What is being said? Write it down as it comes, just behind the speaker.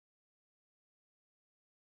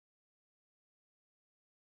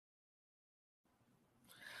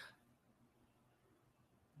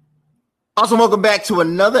Also, welcome back to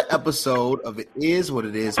another episode of It Is What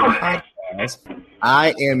It Is podcast.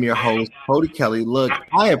 I am your host, Cody Kelly. Look,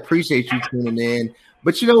 I appreciate you tuning in,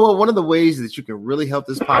 but you know what? One of the ways that you can really help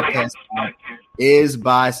this podcast out is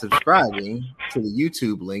by subscribing to the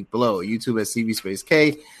YouTube link below, YouTube at CV Space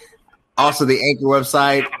K. Also, the Anchor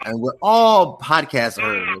website, and where all podcasts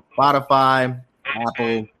are heard, Spotify,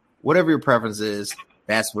 Apple, whatever your preference is,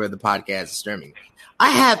 that's where the podcast is streaming. I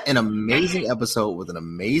have an amazing episode with an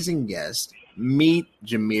amazing guest. Meet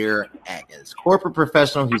Jamair Atkins, corporate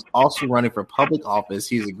professional. He's also running for public office.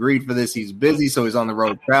 He's agreed for this. He's busy, so he's on the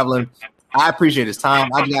road traveling. I appreciate his time.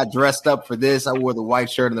 I got dressed up for this. I wore the white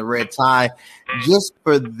shirt and the red tie just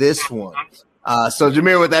for this one. So,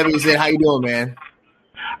 Jamair, with that being said, how you doing, man?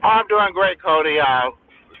 I'm doing great, Cody.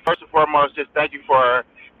 First and foremost, just thank you for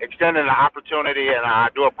extending the opportunity, and I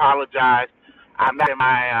do apologize. I'm not in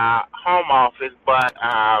my home office, but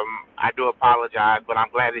I do apologize, but I'm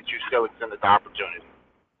glad that you still extended the opportunity.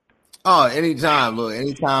 Oh, anytime. Look,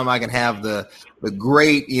 anytime I can have the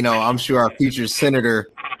great, I'm sure our future senator,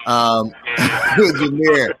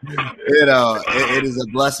 Jamair, it is a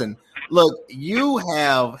blessing. Look, you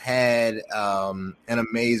have had an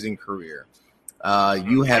amazing career.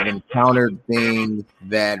 You have encountered things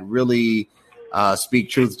that really speak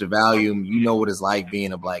truth to value. You know what it's like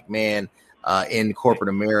being a black man in corporate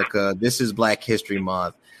America. This is Black History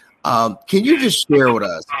Month. Can you just share with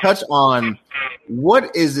us, touch on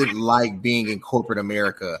what is it like being in corporate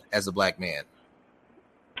America as a black man?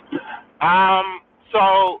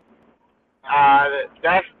 So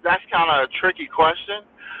that's kind of a tricky question,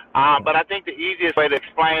 but I think the easiest way to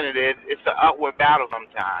explain it is it's an upward battle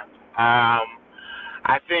sometimes.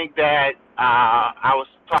 I think that I was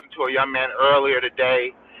talking to a young man earlier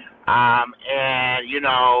today, and,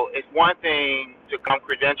 it's one thing to come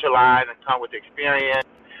credentialized and come with experience,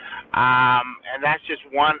 and that's just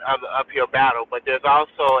one of the uphill battle. But there's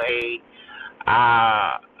also a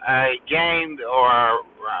game, or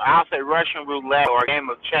I'll say Russian roulette, or a game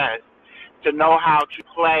of chess, to know how to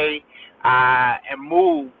play and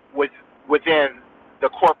move within the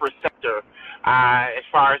corporate sector, as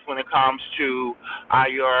far as when it comes to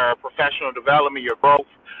your professional development, your growth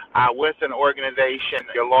with an organization,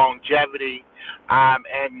 your longevity,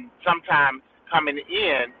 and sometimes coming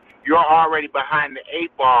in, you're already behind the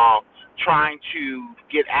eight ball trying to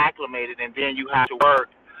get acclimated, and then you have to work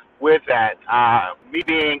with that. Me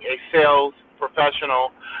being a sales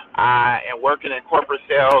professional and working in corporate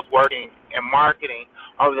sales, working in marketing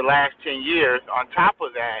over the last 10 years, on top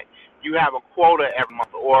of that, you have a quota every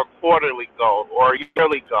month, or a quarterly goal, or a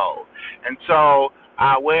yearly goal. And so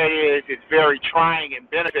where it is, it's very trying and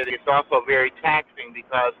benefiting. It's also very taxing,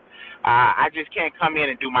 because I just can't come in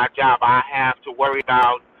and do my job. I have to worry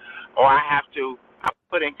about, or I have to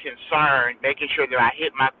put in concern, making sure that I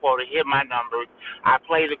hit my quota, hit my numbers. I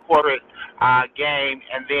play the corporate game,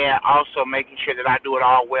 and then also making sure that I do it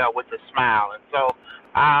all well with a smile. And so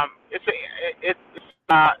it's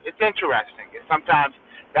interesting. Sometimes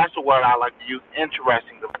that's the word I like to use,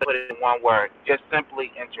 interesting, to put it in one word, just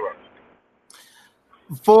simply interesting.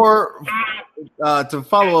 To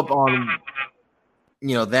follow up on,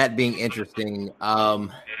 that being interesting,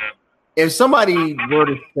 if somebody were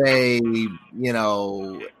to say,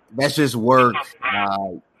 that's just work,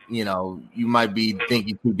 you might be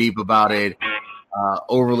thinking too deep about it,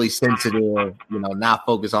 overly sensitive, not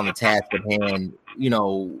focused on the task at hand,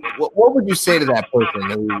 what would you say to that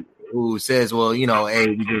person who says, well, hey,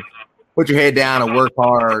 you just put your head down and work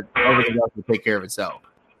hard, everything else will take care of itself?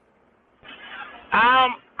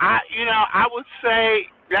 I would say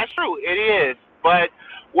that's true. It is. But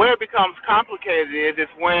where it becomes complicated is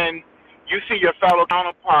when you see your fellow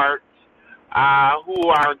counterparts who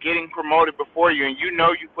are getting promoted before you, and you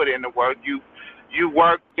put in the work. You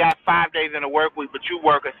work, got 5 days in a work week, but you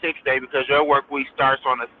work a 6 day because your work week starts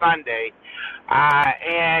on a Sunday.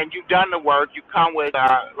 And you've done the work. You come with,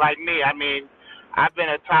 like me, I've been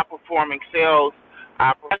a top-performing sales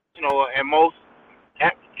professional in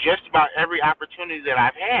just about every opportunity that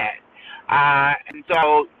I've had. And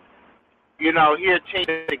so, here 10 years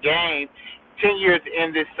in the game, 10 years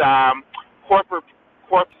in this corporate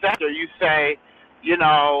sector, you say,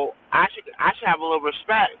 I should have a little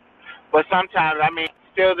respect. But sometimes,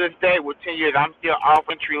 still this day, with 10 years, I'm still off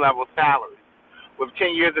entry-level salaries. With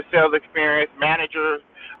 10 years of sales experience, manager,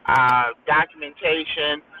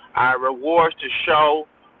 documentation, rewards to show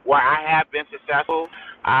where I have been successful,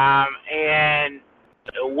 and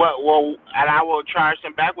I will charge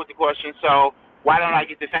them back with the question, so why don't I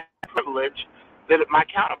get the same privilege that my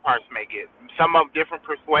counterparts may get? Some of different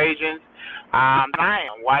persuasions than I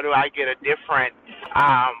am. Why do I get a different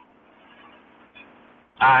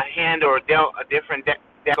hand or dealt a different deck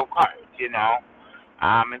of cards,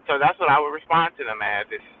 and so that's what I would respond to them as.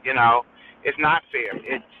 It's not fair.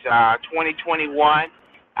 It's 2021,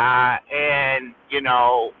 and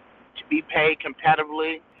to be paid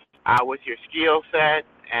competitively with your skill set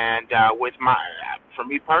and for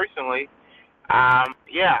me personally,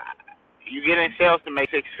 yeah, you get in sales to make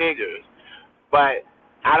six figures, but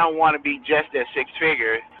I don't want to be just at six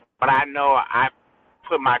figures. But I know I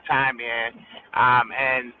put my time in,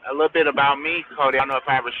 and a little bit about me, Cody. I don't know if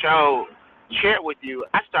I ever shared with you.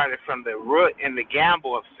 I started from the root in the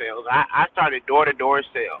gamble of sales. I started door-to-door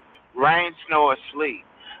sales, rain, snow, or sleet,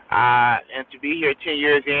 and to be here 10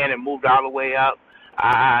 years in and moved all the way up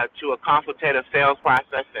to a consultative sales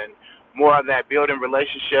process and more of that building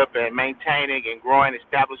relationship and maintaining and growing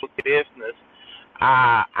established business.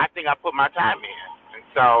 I think I put my time in. And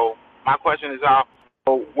so my question is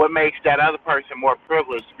what makes that other person more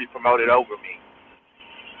privileged to be promoted over me?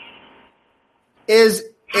 Is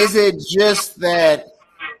it just that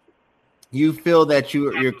you feel that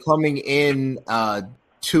you're coming in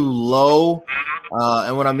too low?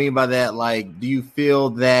 And what I mean by that, like, do you feel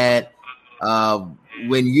that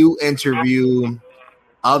when you interview,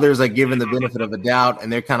 others are given the benefit of a doubt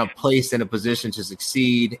and they're kind of placed in a position to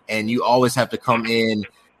succeed, and you always have to come in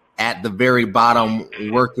at the very bottom,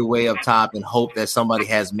 work your way up top, and hope that somebody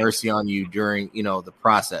has mercy on you during, the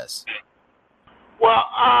process? Well,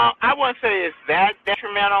 I wouldn't say it's that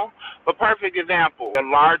detrimental, but perfect example. The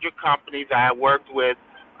larger companies I have worked with,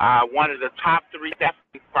 one of the top 3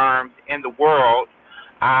 staffing firms in the world.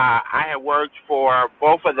 I have worked for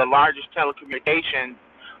both of the largest telecommunications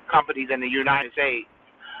companies in the United States.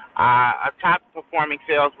 A top performing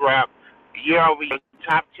sales rep, year over year,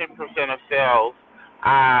 top 10% of sales,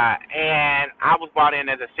 and I was brought in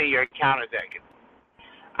as a senior account executive.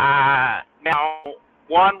 Now,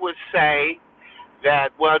 one would say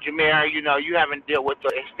that, well, Jamair, you haven't dealt with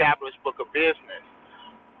the established book of business,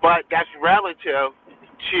 but that's relative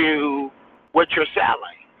to what you're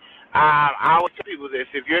selling. I always tell people this: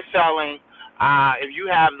 if you're selling, if you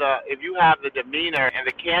have the demeanor and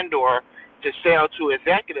the candor to sell to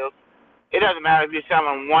executives, it doesn't matter if you're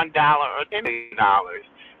selling $1 or $10 million.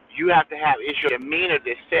 You have to have your demeanor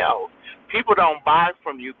that sells. People don't buy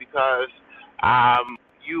from you because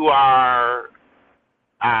you are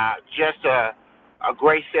just a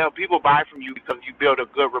great sale. People buy from you because you build a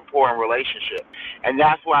good rapport and relationship, and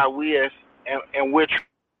that's why we're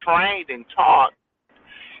trained and taught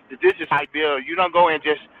that this is how you build. You don't go in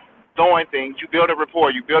just throwing things. You build a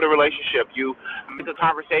rapport. You build a relationship. You make a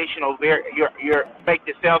conversational. You make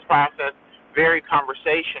the sales process very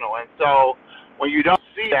conversational. And so when you don't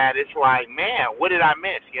see that, it's like, man, what did I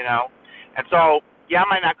miss? And so, yeah, I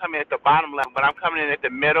might not come in at the bottom level, but I'm coming in at the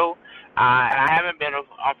middle. And I haven't been,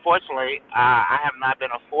 unfortunately, I have not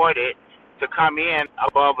been afforded to come in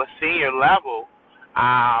above a senior level.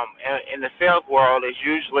 In the sales world, is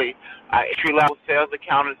usually entry-level sales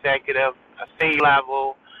account executive, a senior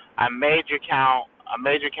level, a major account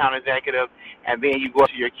executive, and then you go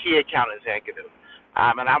to your key account executive.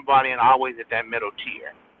 And I'm brought in always at that middle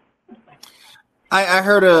tier. I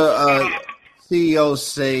heard a CEO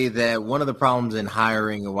say that one of the problems in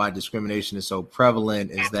hiring and why discrimination is so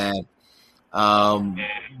prevalent is that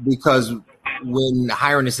because when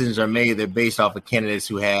hiring decisions are made, they're based off of candidates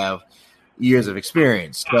who have years of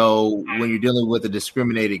experience. So when you're dealing with a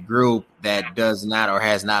discriminated group that does not or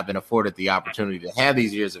has not been afforded the opportunity to have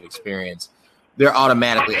these years of experience, they're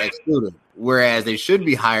automatically excluded, whereas they should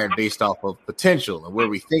be hired based off of potential and where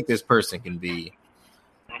we think this person can be.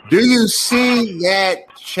 Do you see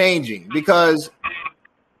that changing? Because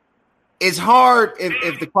it's hard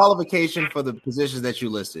if the qualification for the positions that you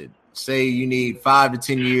listed, say you need 5 to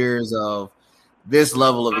 10 years of this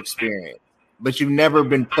level of experience, but you've never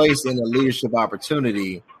been placed in a leadership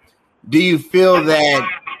opportunity. Do you feel that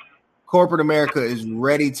corporate America is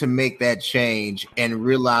ready to make that change and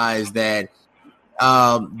realize that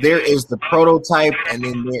there is the prototype and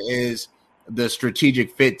then there is the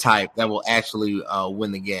strategic fit type that will actually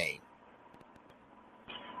win the game?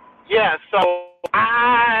 Yeah, so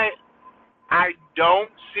I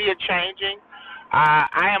don't see it changing. I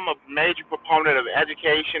am a major proponent of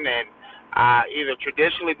education and either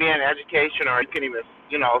traditionally being education or you can even,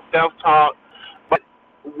 self-taught. But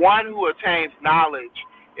one who attains knowledge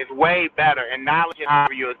is way better, and knowledge is how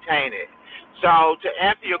you attain it. So to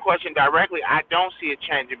answer your question directly, I don't see it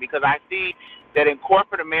changing because I see that in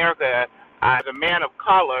corporate America, as a man of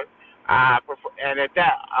color, and at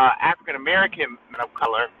that African-American man of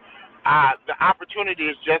color, the opportunity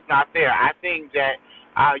is just not there. I think that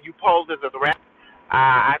you pose as a threat.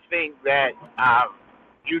 I think that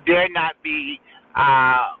you dare not be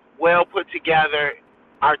well put together,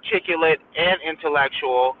 articulate, and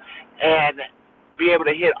intellectual, and be able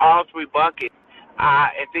to hit all three buckets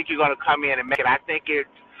and think you're going to come in and make it. I think it's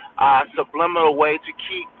a subliminal way to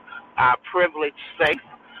keep privilege safe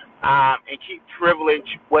and keep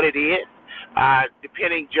privilege what it is.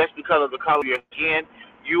 Depending just because of the color of your skin,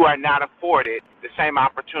 you are not afforded the same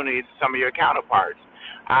opportunities as some of your counterparts.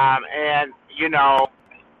 And, you know,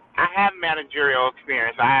 I have managerial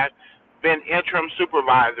experience. I've been interim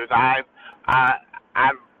supervisors. I've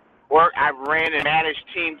worked. I've ran and managed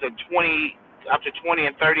teams of 20, up to 20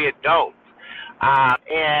 and 30 adults.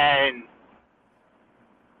 And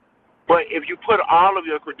but if you put all of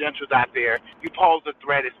your credentials out there, you pose a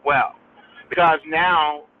threat as well, because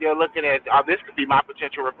now they're looking at, oh, this could be my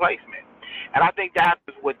potential replacement. And I think that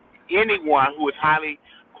is with anyone who is highly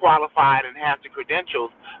qualified and has the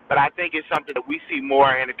credentials, but I think it's something that we see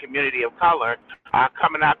more in the community of color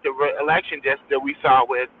coming out the election just that we saw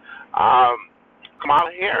with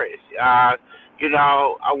Kamala Harris. You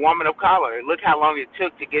know, a woman of color. Look how long it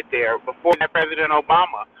took to get there. Before that, President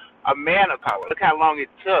Obama, a man of color. Look how long it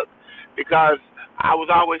took, because I was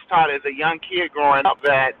always taught as a young kid growing up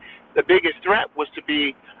that the biggest threat was to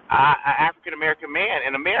be an African-American man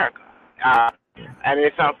in America. And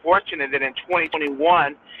it's unfortunate that in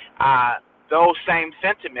 2021, those same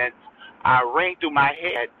sentiments ring through my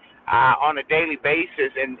head on a daily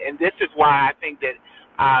basis. And this is why I think that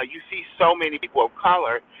you see so many people of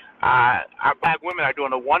color. Our black women are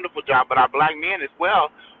doing a wonderful job, but our black men as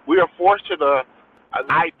well, we are forced to the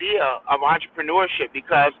idea of entrepreneurship,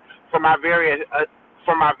 because from our very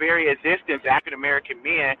existence, African American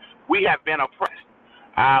men, we have been oppressed.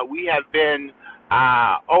 We have been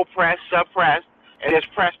oppressed, suppressed, and it's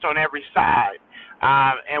pressed on every side,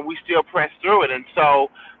 and we still press through it. And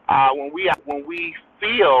so when we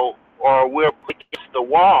feel or we're put against the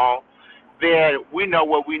wall, then we know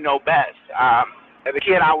what we know best. As a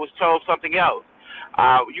kid, I was told something else.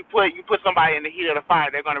 You put somebody in the heat of the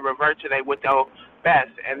fire, they're going to revert to what they know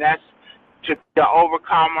best, and that's to be the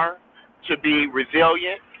overcomer, to be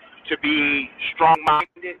resilient, to be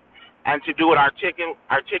strong-minded, and to do it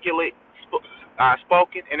articulate,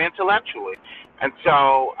 spoken, and intellectually. And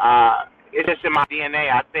so it's just in my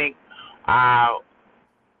DNA. I think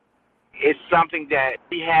it's something that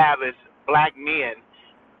we have as black men,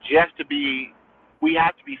 we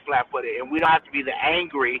have to be flat-footed, and we don't have to be the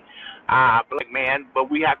angry black man, but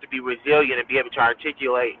we have to be resilient and be able to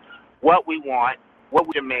articulate what we want, what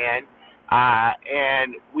we demand,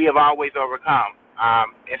 and we have always overcome,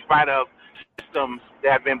 in spite of systems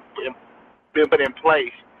that have been put in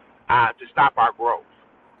place to stop our growth.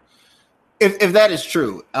 If that is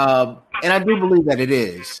true, and I do believe that it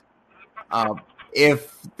is,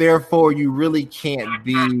 if therefore you really can't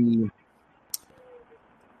be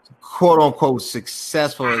quote unquote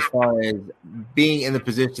successful as far as being in the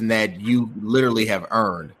position that you literally have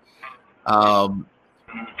earned,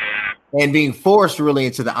 and being forced really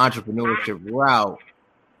into the entrepreneurship route,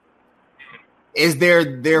 is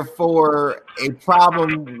there therefore a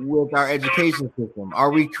problem with our education system?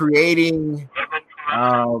 Are we creating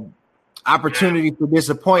opportunity for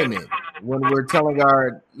disappointment when we're telling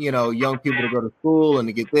our young people to go to school and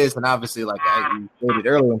to get this? And obviously, like I stated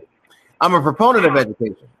earlier, I'm a proponent of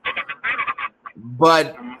education,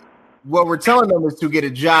 but what we're telling them is to get a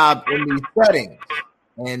job in these settings.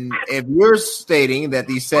 And if you're stating that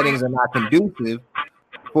these settings are not conducive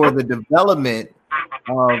for the development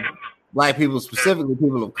of black people, specifically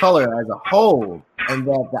people of color as a whole, and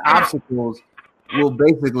that the obstacles will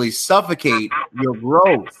basically suffocate your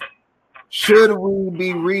growth, should we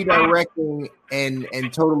be redirecting and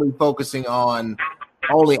totally focusing on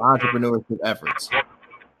only entrepreneurship efforts?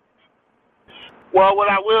 Well, what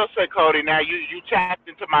I will say, Cody, now you tapped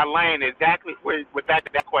into my lane exactly with that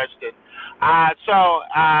question. So,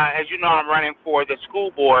 as you know, I'm running for the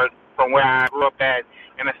school board from where I grew up at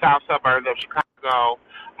in the south suburbs of Chicago.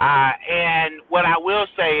 And what I will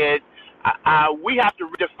say is we have to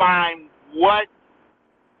redefine what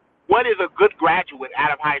is a good graduate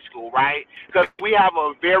out of high school, right? Because we have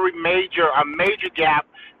a major gap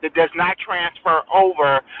that does not transfer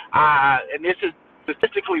over, and this is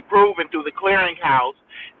statistically proven through the clearinghouse,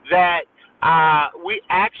 that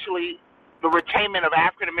the retainment of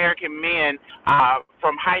African American men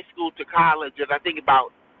from high school to college is, I think,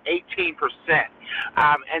 about 18%.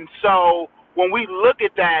 And so when we look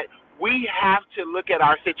at that, we have to look at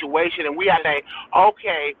our situation and we have to say,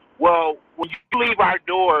 okay, well, when you leave our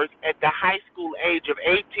doors at the high school age of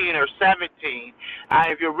 18 or 17,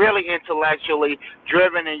 if you're really intellectually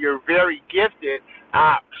driven and you're very gifted,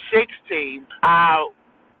 16,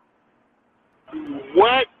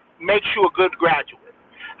 what makes you a good graduate.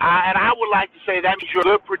 And I would like to say that means you're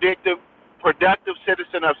a good, productive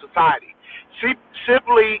citizen of society.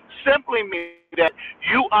 Simply means that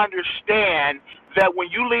you understand that when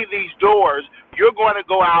you leave these doors, you're going to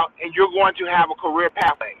go out and you're going to have a career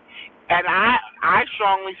pathway. And I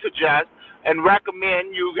strongly suggest and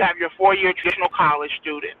recommend you have your 4-year traditional college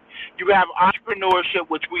student. You have entrepreneurship,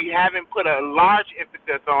 which we haven't put a large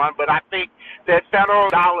emphasis on, but I think that federal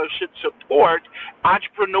dollars should support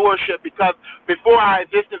entrepreneurship because before our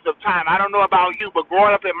existence of time, I don't know about you, but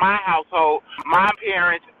growing up in my household, my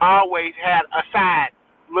parents always had a side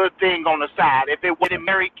little thing on the side. If it wasn't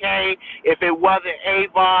Mary Kay, if it wasn't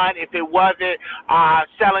Avon, if it wasn't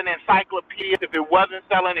selling encyclopedias, if it wasn't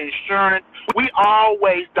selling insurance, we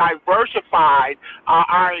always diversified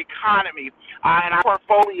our economy and our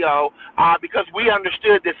portfolio because we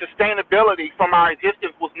understood that sustainability from our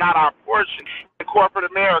existence was not our portion in corporate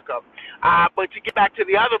America. But to get back to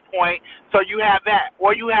the other point, so you have that,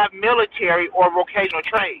 or you have military or vocational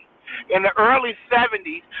trade. In the early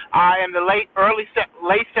 70s, in the late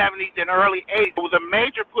 70s and early 80s, there was a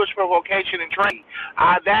major push for vocation and trade.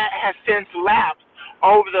 That has since lapsed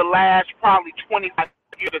over the last probably 25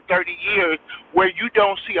 years to 30 years, where you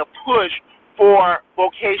don't see a push for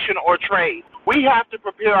vocation or trade. We have to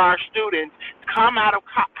prepare our students to come out of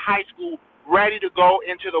high school ready to go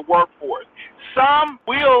into the workforce. Some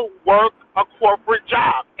will work a corporate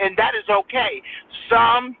job, and that is okay.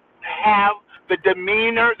 Some have the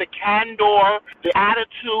demeanor, the candor, the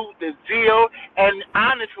attitude, the zeal, and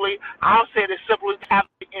honestly, I'll say it as simply as have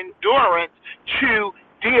the endurance to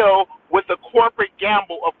deal with the corporate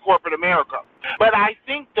gamble of corporate America. But I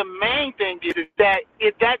think the main thing is that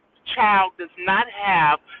if that child does not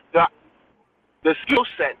have the skill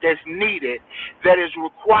set that's needed, that is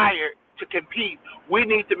required to compete, we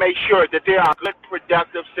need to make sure that they are good,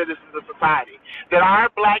 productive citizens of society. That our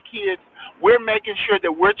black kids, we're making sure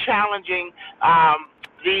that we're challenging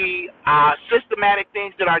the systematic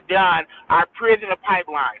things that are done, our prison to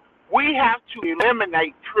pipeline. We have to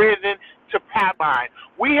eliminate prison to pipeline.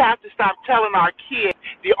 We have to stop telling our kids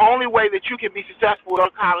the only way that you can be successful is go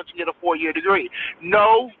to college and get a 4-year degree.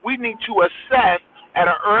 No, we need to assess at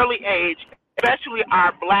an early age, especially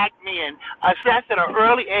our black men, assess at an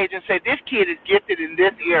early age and say, this kid is gifted in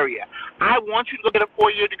this area. I want you to go get a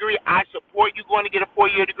 4-year degree. I support you going to get a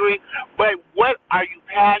 4-year degree, but what are you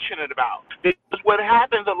passionate about? Because what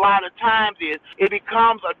happens a lot of times is it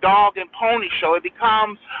becomes a dog and pony show. It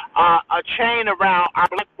becomes a chain around our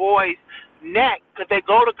black boys' neck because they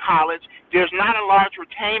go to college. There's not a large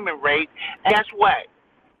retainment rate. And guess what?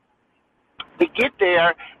 They get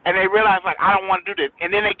there and they realize, like, I don't want to do this,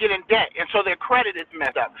 and then they get in debt, and so their credit is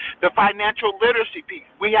messed up. The financial literacy piece,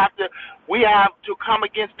 we have to come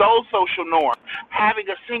against those social norms. Having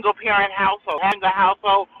a single parent household, having a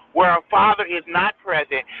household where a father is not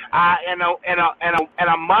present, and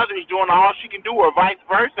a mother is doing all she can do, or vice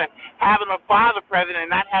versa, having a father present and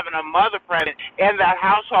not having a mother present in that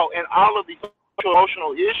household, and all of these social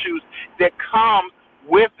emotional issues that come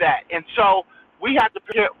with that. And so we have to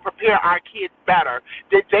prepare our kids better,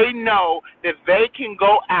 that they know that they can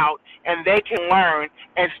go out and they can learn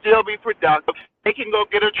and still be productive. They can go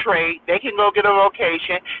get a trade. They can go get a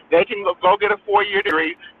vocation. They can go get a 4-year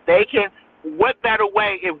degree. They can. What better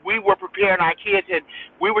way if we were preparing our kids and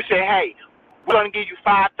we would say, hey, we're going to give you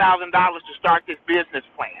 $5,000 to start this business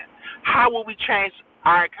plan? How will we change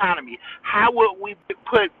our economy? How will we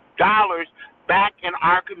put dollars back in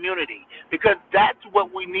our community? Because that's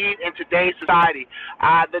what we need in today's society.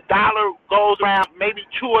 The dollar goes around maybe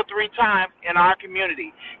 2 or 3 times in our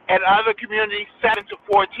community. In other communities, 7 to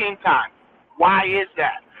 14 times. Why is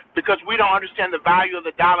that? Because we don't understand the value of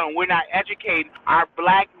the dollar, and we're not educating our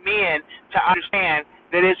black men to understand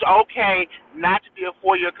that it's okay not to be a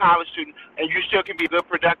 4-year college student and you still can be a good,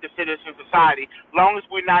 productive citizen in society, as long as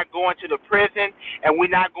we're not going to the prison and we're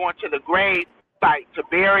not going to the grave site to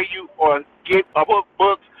bury you or get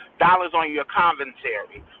books, dollars on your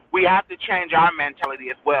commissary. We have to change our mentality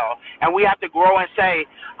as well, and we have to grow and say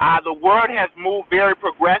the world has moved very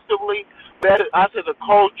progressively, but us as a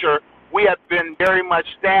culture, we have been very much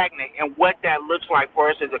stagnant in what that looks like for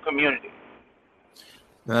us as a community.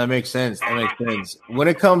 That makes sense. When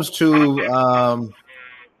it comes to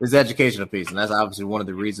this educational piece, and that's obviously one of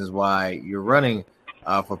the reasons why you're running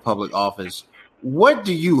for public office, what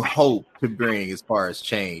do you hope to bring as far as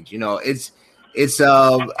change? You know, it's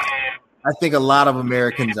I think a lot of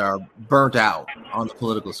Americans are burnt out on the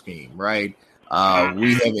political scheme, right?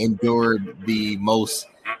 We have endured the most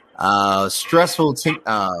stressful,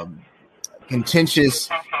 contentious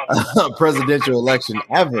presidential election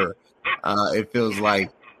ever. It feels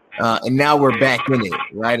like and now we're back in it,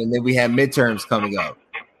 right? And then we have midterms coming up.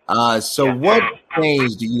 So what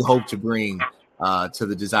change do you hope to bring to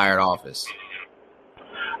the desired office?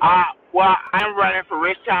 Well, I'm running for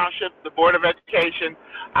Rich Township, the Board of Education.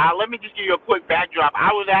 Let me just give you a quick backdrop.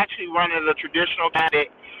 I was actually running as a traditional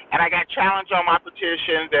candidate, and I got challenged on my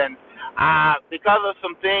petitions, and because of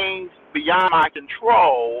some things beyond my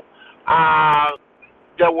control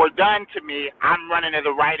that were done to me, I'm running as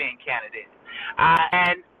a write-in candidate.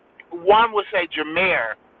 And one would say,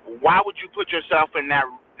 Jamair, why would you put yourself in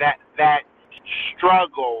that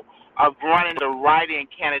struggle of running the write-in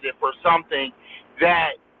candidate for something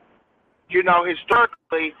that, you know,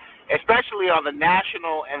 historically, especially on the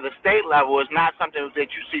national and the state level, is not something that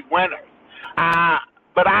you see winners.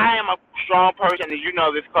 But I am a strong person, as you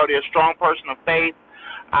know this, Cody, a strong person of faith.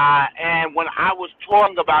 And when I was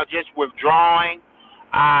talking about just withdrawing,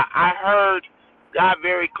 I heard God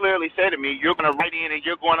very clearly say to me, you're going to write in and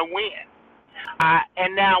you're going to win.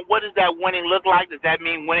 And now what does that winning look like? Does that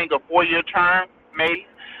mean winning a 4-year term? Maybe.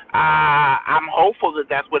 I'm hopeful that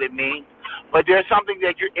that's what it means. But there's something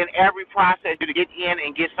that you're in every process to get in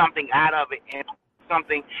and get something out of it,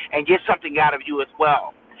 and get something out of you as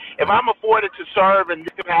well. If I'm afforded to serve in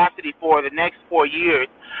this capacity for the next 4 years,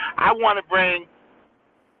 I want to bring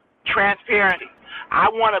transparency. I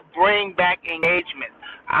want to bring back engagement.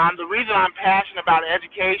 The reason I'm passionate about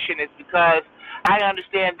education is because I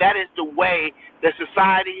understand that is the way that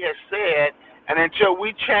society has said, and until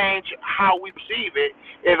we change how we perceive it,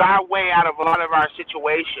 is our way out of a lot of our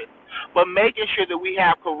situations. But making sure that we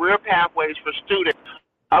have career pathways for students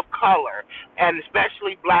of color, and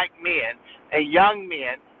especially black men and young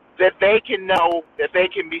men, that they can know that they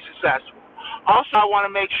can be successful. Also, I want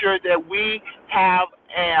to make sure that we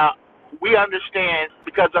understand,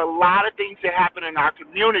 because a lot of things that happen in our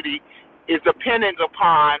community is dependent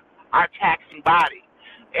upon our taxing body.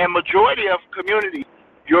 And majority of communities,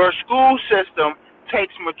 your school system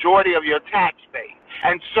takes majority of your tax base.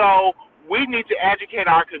 And so we need to educate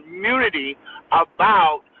our community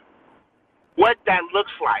about what that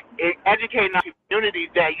looks like. Educating our community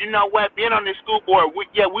that, you know what, being on this school board,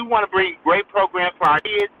 we want to bring great programs for our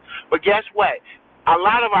kids, but guess what? A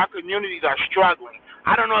lot of our communities are struggling.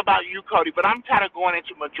 I don't know about you, Cody, but I'm tired of going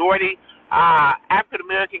into majority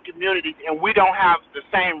African-American communities, and we don't have the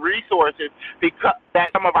same resources that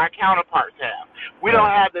some of our counterparts have. We don't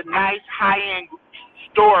have the nice high-end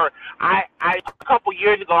store. A couple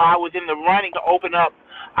years ago, I was in the running to open up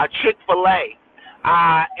a Chick-fil-A,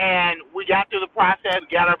 and we got through the process,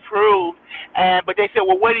 got approved, but they said,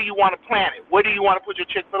 well, where do you want to plant it? Where do you want to put your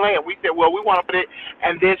Chick-fil-A? And we said, well, we want to put it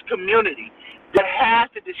in this community that has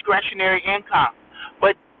the discretionary income.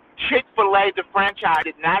 But Chick-fil-A, the franchise,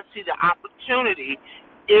 did not see the opportunity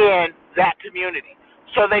in that community,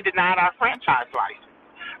 so they denied our franchise license.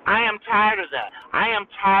 I am tired of that. I am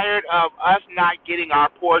tired of us not getting our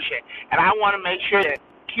portion, and I want to make sure that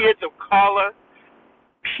kids of color,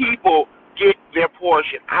 people, get their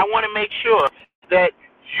portion. I want to make sure that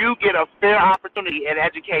you get a fair opportunity in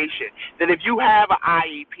education, that if you have an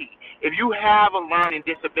IEP, if you have a learning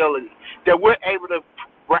disability, that we're able to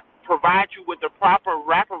provide you with the proper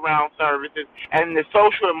wraparound services and the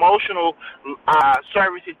social emotional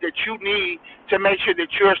services that you need to make sure that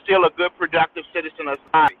you're still a good, productive citizen of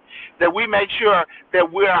society. That we make sure that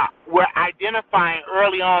we're identifying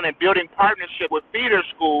early on and building partnership with feeder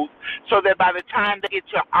schools, so that by the time they get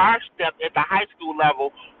to our step at the high school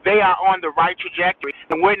level, they are on the right trajectory,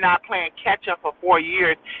 and we're not playing catch up for 4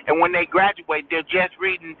 years, and when they graduate, they're just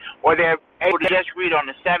reading, or they're able to just read on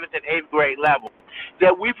the 7th and 8th grade level.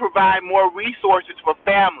 That we provide more resources for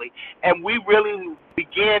family, and we really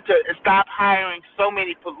begin to stop hiring so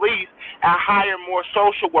many police and hire more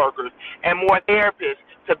social workers and more therapists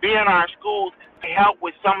to be in our schools to help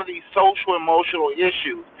with some of these social emotional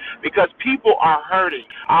issues, because people are hurting.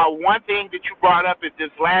 One thing that you brought up is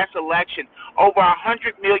this last election, over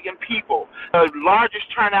 100 million people, the largest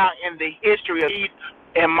turnout in the history of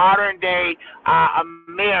in modern day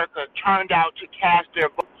America, turned out to cast their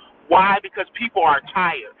vote. Why? Because people are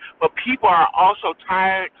tired. But people are also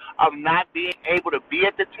tired of not being able to be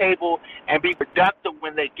at the table and be productive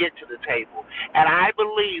when they get to the table. And I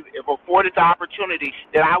believe, if afforded the opportunity,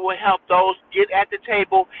 that I will help those get at the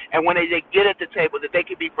table, and when they get at the table, that they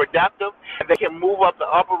can be productive, and they can move up the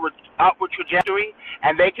upward trajectory,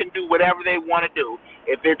 and they can do whatever they want to do.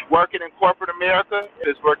 If it's working in corporate America, if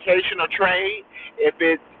it's vocational trade, if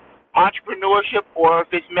it's entrepreneurship, or if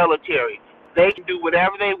it's military. They can do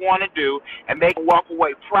whatever they want to do, and they can walk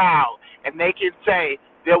away proud, and they can say,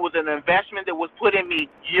 there was an investment that was put in me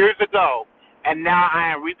years ago, and now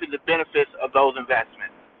I am reaping the benefits of those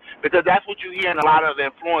investments. because that's what you hear in a lot of the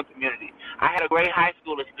affluent community. I had a great high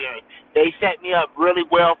school experience. They set me up really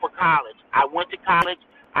well for college. I went to college.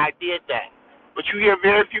 I did that. But you hear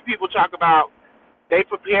very few people talk about they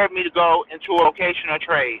prepared me to go into a vocational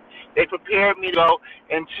trade. They prepared me to go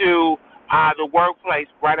into the workplace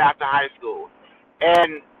right after high school.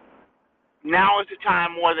 And now is the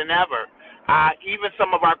time more than ever. Even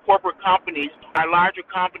some of our corporate companies, our larger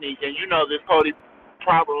companies, and you know this, Cody,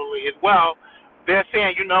 probably as well, they're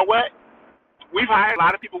saying, you know what? We've hired a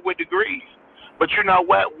lot of people with degrees. But you know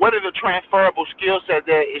what? What are the transferable skill set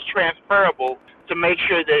that is transferable to make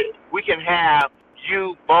sure that we can have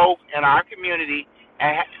you both in our community,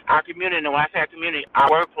 and when I say our community, our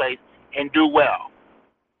workplace, and do well?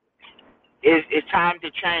 It's time to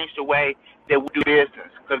change the way that we do business,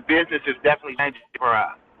 because business is definitely changing for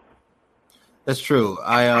us. That's true.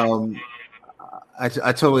 I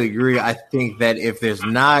totally agree. I think that if there's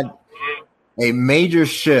not a major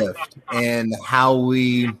shift in how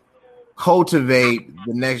we cultivate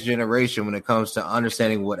the next generation when it comes to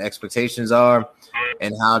understanding what expectations are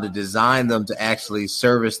and how to design them to actually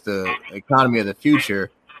service the economy of the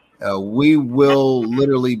future, we will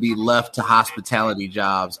literally be left to hospitality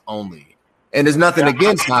jobs only. And there's nothing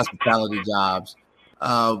against hospitality jobs,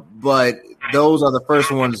 but those are the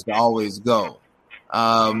first ones to always go.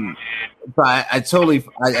 But I totally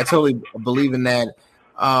believe in that.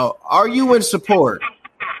 Are you in support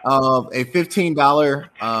of a $15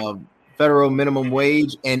 federal minimum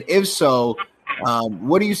wage? And if so,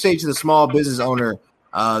 what do you say to the small business owner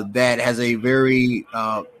that has a very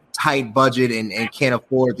tight budget and can't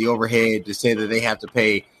afford the overhead to say that they have to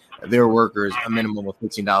pay their workers a minimum of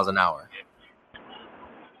 $15 an hour?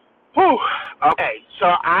 Whew. Okay, so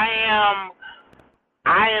I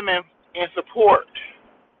am in support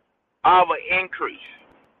of an increase.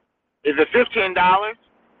 Is it $15?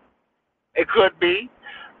 It could be,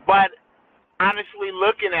 but honestly,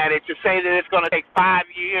 looking at it, to say that it's going to take 5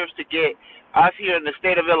 years to get us here in the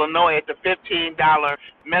state of Illinois at the $15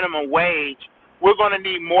 minimum wage, we're going to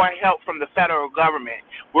need more help from the federal government.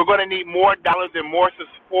 We're going to need more dollars and more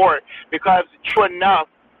support, because true enough,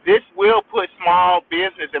 this will put small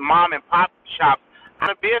business and mom and pop shops out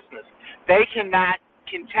of business. They cannot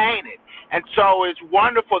contain it. And so it's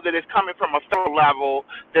wonderful that it's coming from a federal level,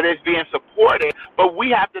 that it's being supported, but we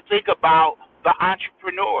have to think about the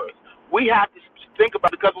entrepreneurs. We have to think about,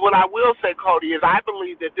 because what I will say, Cody, is I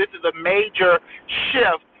believe that this is a major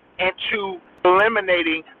shift into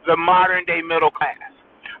eliminating the modern day middle class.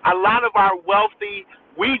 A lot of our wealthy,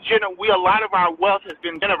 a lot of our wealth has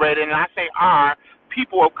been generated, and I say our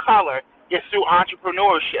people of color, is through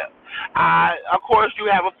entrepreneurship. Of course, you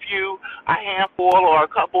have a handful or a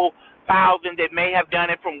couple thousand that may have done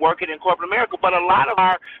it from working in corporate America, but a lot of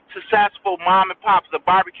our successful mom and pops, the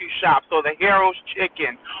barbecue shops or the Harold's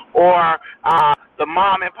Chicken or the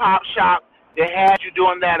mom and pop shop that had you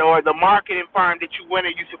doing that, or the marketing firm that you went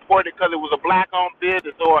and you supported because it was a black-owned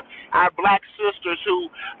business, or our black sisters who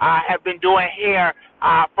have been doing hair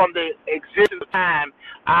from the existence of time,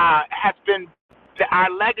 our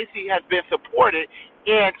legacy has been supported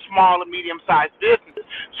in small and medium-sized businesses.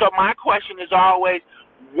 So my question is always,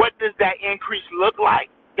 what does that increase look like?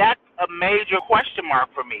 That's a major question mark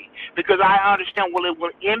for me, because I understand, well, it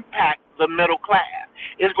will impact the middle class.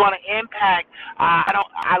 It's going to impact.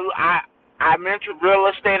 I'm into real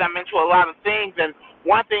estate. I'm into a lot of things, and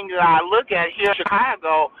one thing that I look at here in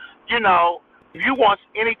Chicago, you know, if you want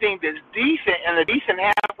anything that's decent in a decent,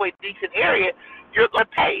 halfway decent area, you're going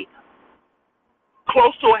to pay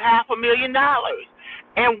close to $500,000,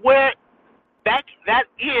 and where that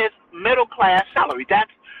is middle class salary.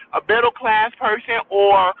 That's a middle class person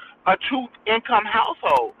or a two-income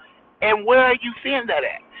household. And where are you seeing that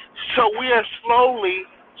at? So we are slowly,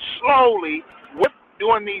 with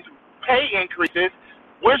doing these pay increases,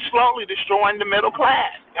 we're slowly destroying the middle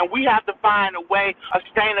class. And we have to find a way of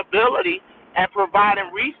sustainability and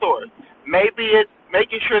providing resources. Maybe it's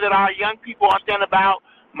making sure that our young people understand about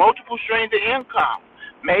multiple streams of income.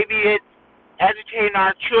 Maybe it's educating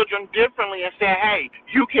our children differently and saying, hey,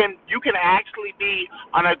 you can actually be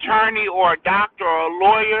an attorney or a doctor or a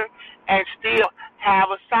lawyer and still have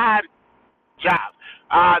a side job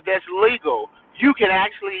that's legal. You can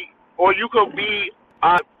actually, or you could be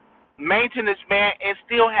a maintenance man and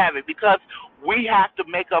still have it, because we have to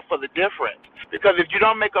make up for the difference. Because if you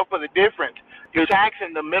don't make up for the difference, you're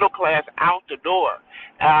taxing the middle class out the door.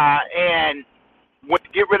 And when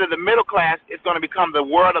you get rid of the middle class, it's going to become the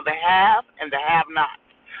world of the have and the have-not.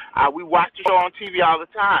 We watch the show on TV all the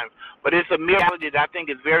time, but it's a reality that I think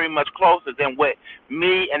is very much closer than what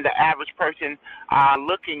me and the average person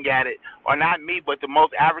looking at it, or not me, but the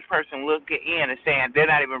most average person looking in and saying they're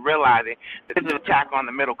not even realizing that this is an attack on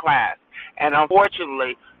the middle class. And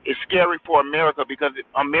unfortunately, it's scary for America because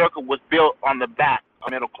America was built on the back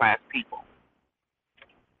of middle class people.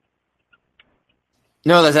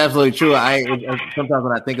 No, that's absolutely true. Sometimes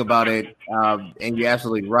when I think about it, and you're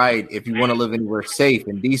absolutely right. If you want to live anywhere safe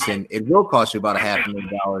and decent, it will cost you about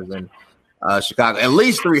 $500,000 in Chicago, at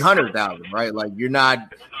least 300,000, right? Like you're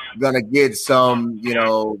not gonna get some,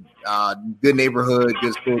 good neighborhood,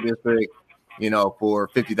 good school district, for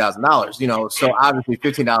 $50,000. So obviously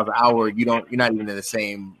 $15 an hour, you're not even in the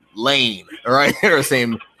same lane, right, or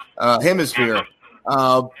same hemisphere.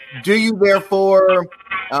 Do you therefore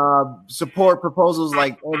support proposals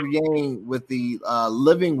like Andrew Yang with the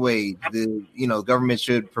living wage? The government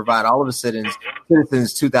should provide all of the citizens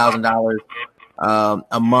 $2,000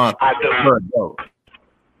 a month per adult.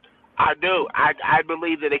 I do. I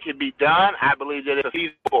believe that it can be done. I believe that it's a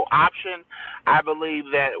feasible option. I believe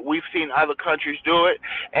that we've seen other countries do it,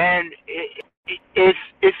 and it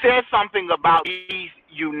says something about these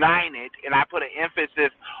united, and I put an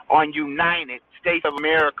emphasis on United States of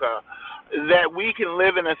America, that we can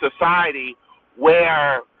live in a society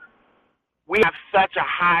where we have such a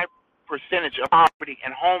high percentage of poverty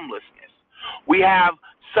and homelessness. We have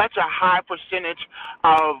such a high percentage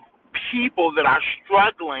of people that are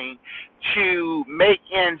struggling to make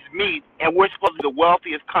ends meet, and we're supposed to be the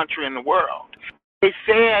wealthiest country in the world. It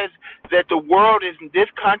says that the world is this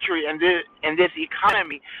country and this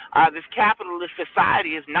economy, this capitalist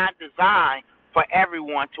society is not designed for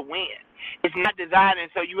everyone to win. It's not designed, and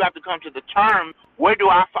so you have to come to the term, where do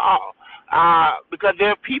I fall? Because there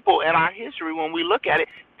are people in our history, when we look at it,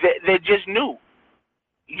 that just knew,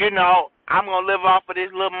 I'm going to live off of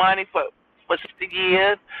this little money for 60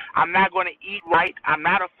 years. I'm not going to eat right. I'm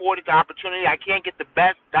not afforded the opportunity. I can't get the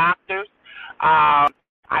best doctors.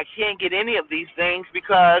 I can't get any of these things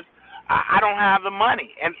because I don't have the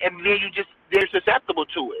money. And then they're susceptible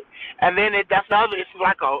to it. And then it's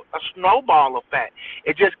like a snowball effect.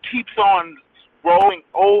 It just keeps on rolling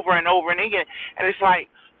over and over and again. And it's like,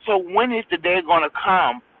 so when is the day going to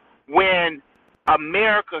come when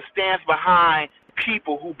America stands behind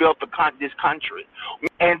people who built this country,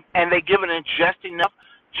 and they give it just enough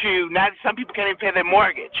to, not some people can't even pay their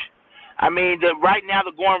mortgage. I mean, right now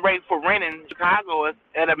the going rate for rent in Chicago is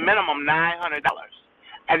at a minimum $900,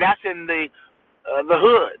 and that's in the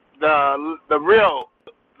hood, the real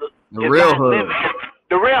hood.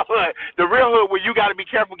 The real hood where you got to be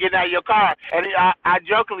careful getting out of your car. And I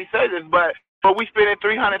jokingly say this, but we spending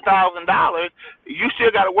 $300,000, you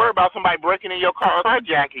still got to worry about somebody breaking in your car or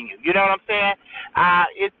carjacking you. You know what I'm saying?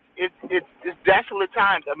 It's desolate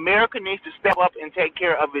times. America needs to step up and take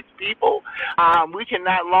care of its people. We can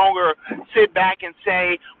no longer sit back and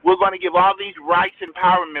say we're going to give all these rights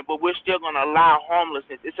empowerment, but we're still going to allow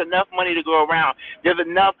homelessness. It's enough money to go around. There's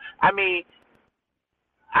enough. I mean,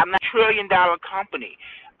 I'm not a $1 trillion company.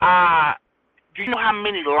 Do you know how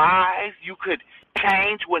many lives you could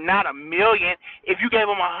change with not $1 million if you gave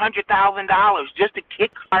them $100,000 just to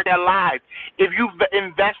kickstart their lives? If you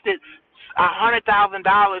invested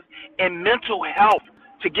 $100,000 in mental health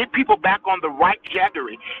to get people back on the right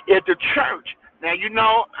trajectory, if the church, now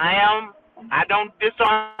I don't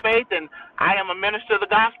disown faith, and I am a minister of the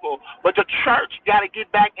gospel, but the church got to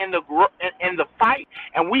get back in the fight,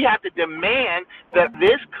 and we have to demand that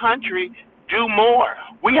this country do more.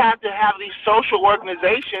 We have to have these social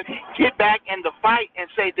organizations get back in the fight and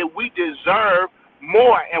say that we deserve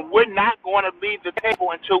more, and we're not going to leave the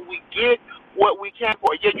table until we get what we can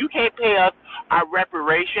for. Yeah, you can't pay us our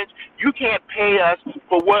reparations. You can't pay us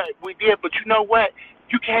for what we did, but you know what?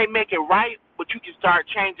 You can't make it right, but you can start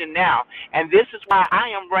changing now. And this is why I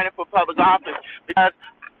am running for public office, because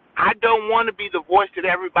I don't want to be the voice that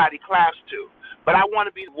everybody claps to, but I want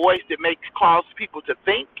to be the voice that calls people to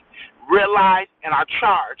think, realize, and are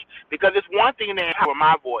charged. Because it's one thing to empower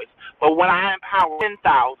my voice, but when I empower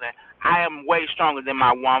 10,000, I am way stronger than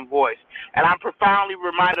my one voice. And I'm profoundly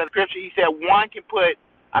reminded of the scripture. He said one can put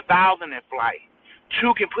 1,000 in flight,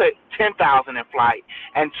 two can put 10,000 in flight.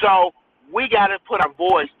 And so we got to put our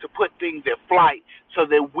voice to put things in flight so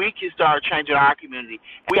that we can start changing our community.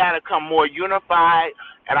 We got to come more unified,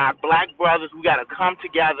 and our black brothers, we got to come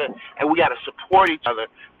together, and we got to support each other,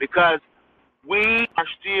 because we are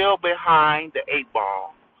still behind the 8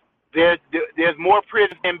 ball. There's more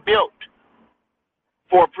prisons being built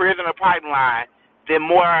for prisoner pipeline than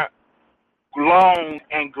more loans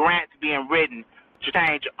and grants being written to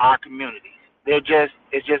change our communities. It's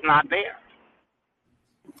just not there.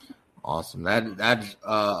 Awesome. That's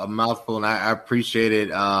a mouthful, and I appreciate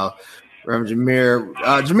it. Reverend Jamair.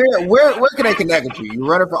 Jamair, where can they connect with you? You're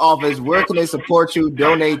running for office. Where can they support you,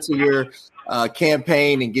 donate to your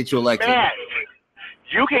campaign, and get you elected? Man,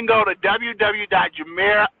 you can go to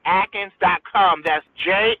www.jamairatkins.com. That's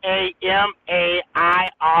Jamair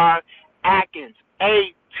Atkins,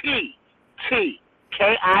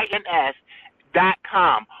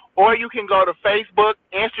 ATTKINS.com. Or you can go to Facebook,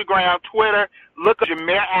 Instagram, Twitter. Look at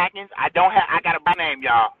Jamair Atkins. I got a bad name,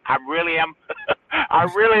 y'all. I really am. I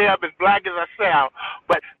really am as black as I sound.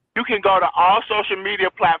 But you can go to all social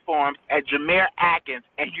media platforms at Jamair Atkins,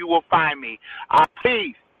 and you will find me.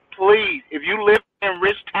 Please, if you live in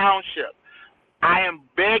Rich Township, I am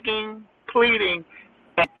begging, pleading,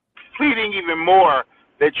 and pleading even more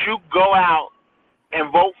that you go out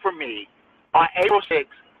and vote for me on April 6,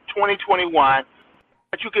 2021.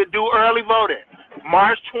 But you could do early voting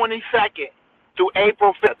March 22nd through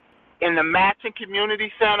April 5th in the Matson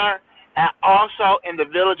Community Center and also in the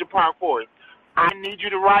Village of Park Forest. I need you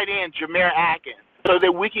to write in Jamair Atkins so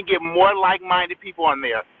that we can get more like-minded people on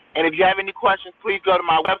there. And if you have any questions, please go to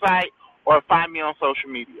my website or find me on social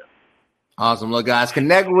media. Awesome. Look, guys,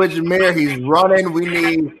 connect with Jamair. He's running. We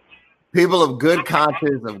need people of good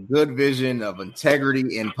conscience, of good vision, of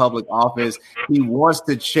integrity in public office. He wants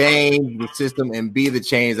to change the system and be the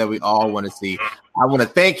change that we all want to see. I want to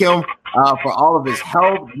thank him for all of his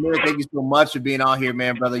help. Jamair, thank you so much for being on here,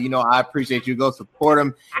 man, brother. You know, I appreciate you. Go support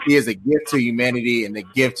him. He is a gift to humanity and a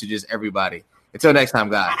gift to just everybody. Until next time,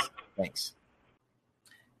 guys. Thanks.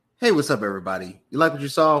 Hey, what's up, everybody? You like what you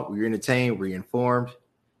saw? Were you entertained? Were you informed?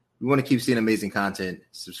 We want to keep seeing amazing content.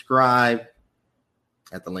 Subscribe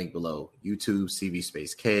at the link below. YouTube, CV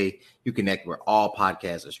Space K. You connect where all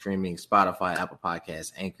podcasts are streaming. Spotify, Apple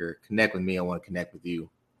Podcasts, Anchor. Connect with me. I want to connect with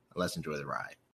you. Let's enjoy the ride.